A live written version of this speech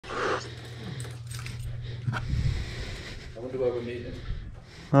I wonder why we're meeting.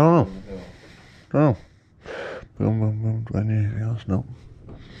 I don't know. Oh. Boom, boom, boom. Do I need anything else? Nope.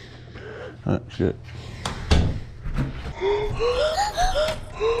 Ah, shit.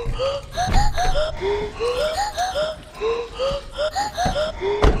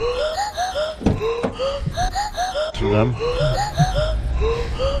 To them.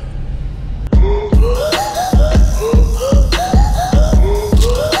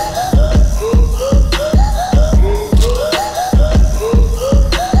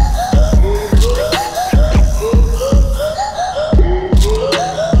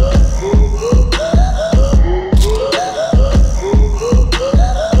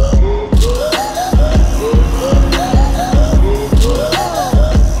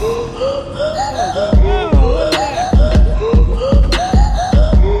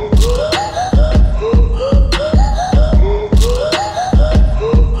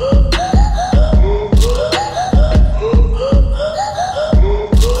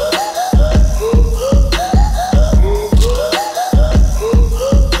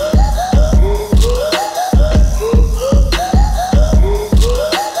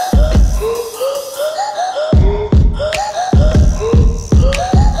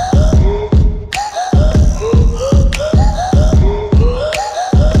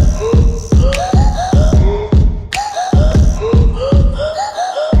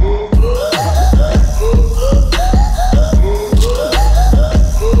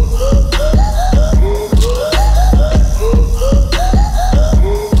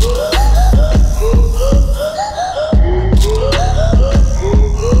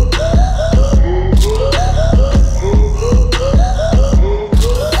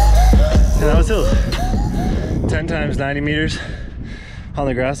 Hills 10 times 90 meters on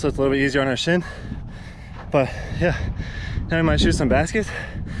the grass, so it's a little bit easier on our shin. But yeah, now I might shoot some baskets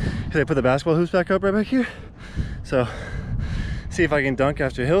because I put the basketball hoops back up right back here. So see if I can dunk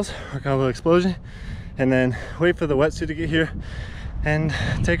after hills, work on a little explosion, and then wait for the wetsuit to get here and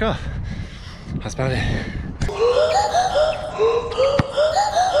take off. That's about it.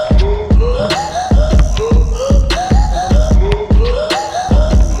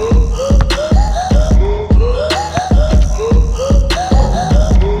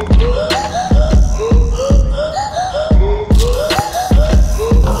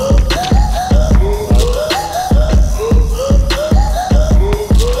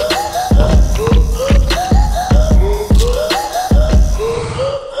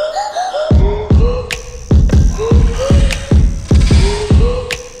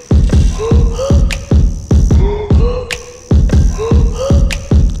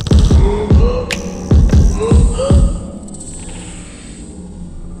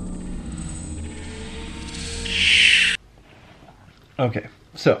 Okay,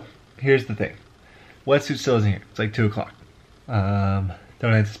 so here's the thing. Wetsuit still isn't here. It's like 2 o'clock. Don't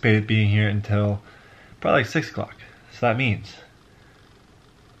anticipate it being here until probably like 6 o'clock. So that means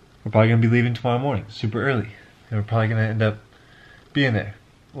we're probably gonna be leaving tomorrow morning, super early. And we're probably gonna end up being there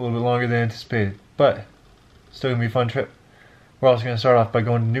a little bit longer than anticipated. But still gonna be a fun trip. We're also gonna start off by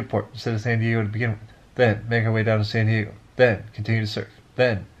going to Newport instead of San Diego to begin with. Then make our way down to San Diego. Then continue to surf.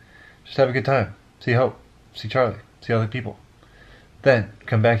 Then just have a good time. See Hope. See Charlie. See other people. Then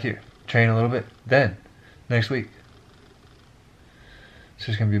come back here, train a little bit. Then next week, it's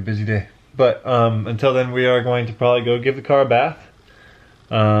just gonna be a busy day. But until then, we are going to probably go give the car a bath,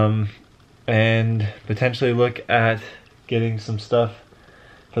 and potentially look at getting some stuff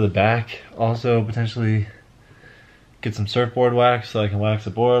for the back. Also potentially get some surfboard wax so I can wax the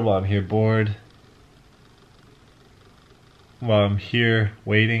board while I'm here bored. While I'm here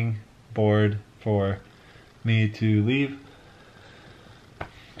waiting bored for me to leave.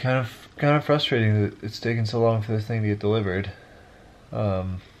 Kind of frustrating that it's taken so long for this thing to get delivered.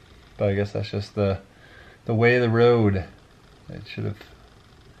 But I guess that's just the way of the road. It should have.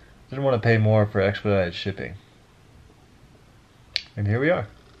 Didn't want to pay more for expedited shipping. And here we are.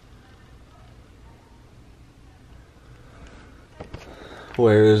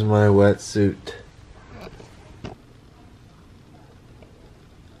 Where is my wetsuit?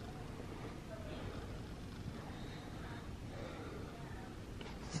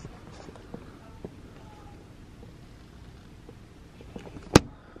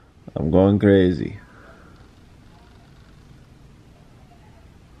 I'm going crazy.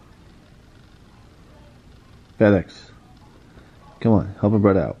 FedEx. Come on, help a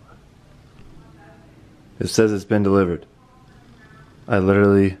brother out. It says it's been delivered. I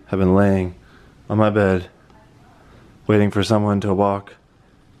literally have been laying on my bed waiting for someone to walk.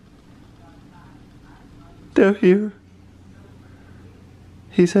 They're here.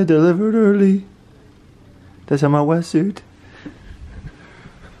 He said delivered early. That's my wetsuit.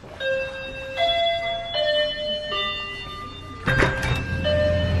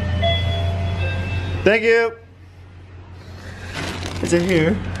 Thank you. Is it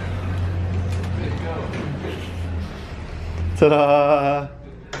here? Ta-da!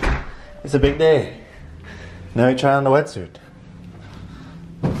 It's a big day. Now we try on the wetsuit.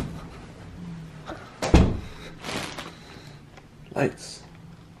 Lights.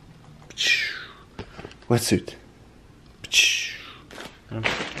 Wetsuit. I'm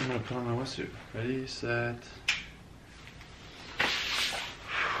gonna put on my wetsuit. Ready, set.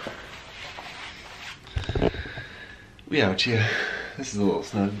 We out here. This is a little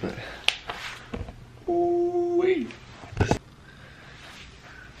snug, but ooh-wee.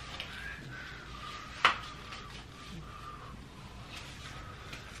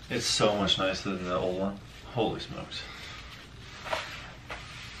 It's so much nicer than the old one. Holy smokes.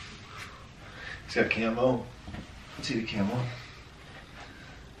 It's got camo. Let's see the camo. Wow,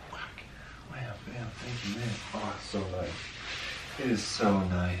 bam, thank you, man. Oh, it's so nice. It is so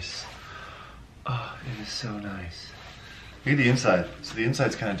nice. Oh, it is so nice. Look at the inside. So the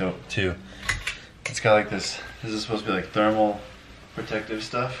inside's kind of dope too. It's got like this is supposed to be like thermal protective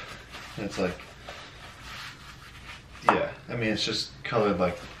stuff. And it's like, yeah, I mean it's just colored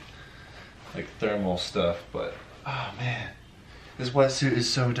like thermal stuff, but oh man. This wetsuit is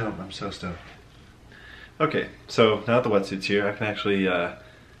so dope, I'm so stoked. Okay, so now that the wetsuit's here, I can actually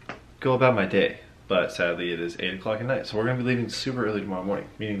go about my day. But sadly it is 8 o'clock at night, so we're gonna be leaving super early tomorrow morning,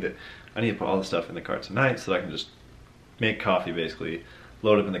 meaning that I need to put all the stuff in the car tonight so that I can just make coffee basically,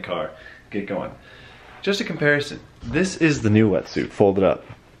 load up in the car, get going. Just a comparison, this is the new wetsuit, folded up.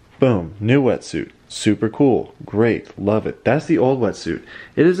 Boom, new wetsuit, super cool, great, love it. That's the old wetsuit.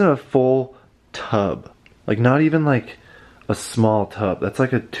 It isn't a full tub, like not even like a small tub. That's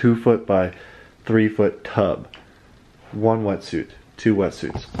like a 2 foot by 3 foot tub. One wetsuit, 2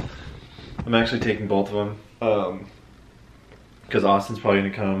 wetsuits. I'm actually taking both of them because Austin's probably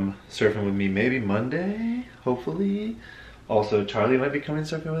gonna come surfing with me maybe Monday, hopefully. Also, Charlie might be coming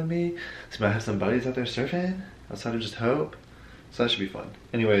surfing with me. So I might have some buddies out there surfing outside of just Hope. So that should be fun.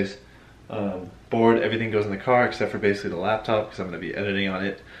 Anyways, board, everything goes in the car except for basically the laptop because I'm gonna be editing on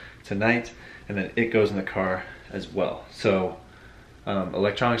it tonight, and then it goes in the car as well. So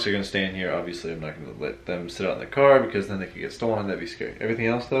electronics are gonna stay in here. Obviously, I'm not gonna let them sit out in the car because then they could get stolen. That'd be scary. Everything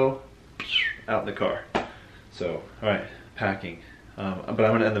else though, out in the car. So, all right, packing. But I'm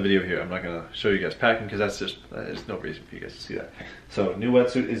gonna end the video here. I'm not gonna show you guys packing because there's no reason for you guys to see that. So, new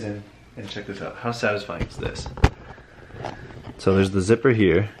wetsuit is in, and check this out. How satisfying is this? So there's the zipper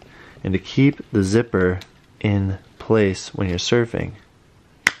here, and to keep the zipper in place when you're surfing,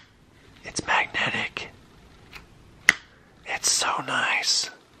 it's magnetic. It's so nice.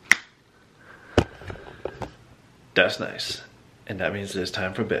 That's nice. And that means it's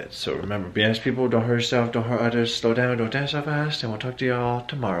time for bed. So remember, be nice people, don't hurt yourself, don't hurt others, slow down, don't dance so fast, and we'll talk to y'all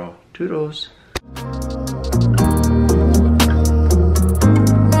tomorrow. Toodles.